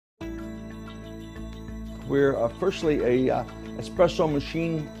We're firstly a espresso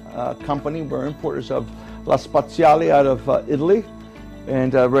machine company. We're importers of SPAZIALE out of Italy,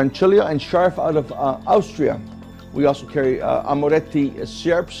 and Rancilia and Scharf out of Austria. We also carry Amoretti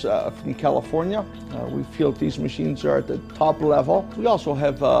syrups from California. We feel these machines are at the top level. We also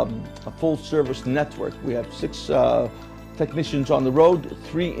have a full service network. We have 6 technicians on the road,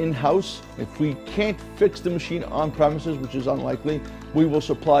 3 in-house. If we can't fix the machine on premises, which is unlikely, we will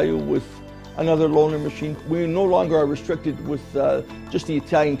supply you with another loaner machine. We no longer are restricted with just the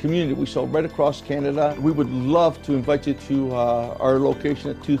Italian community. We sell right across Canada. We would love to invite you to our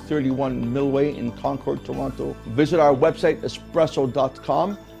location at 231 Millway in Concord, Toronto. Visit our website,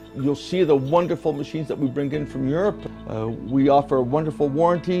 espresso.com. You'll see the wonderful machines that we bring in from Europe. We offer wonderful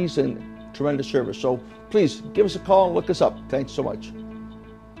warranties and tremendous service. So please give us a call and look us up. Thanks so much.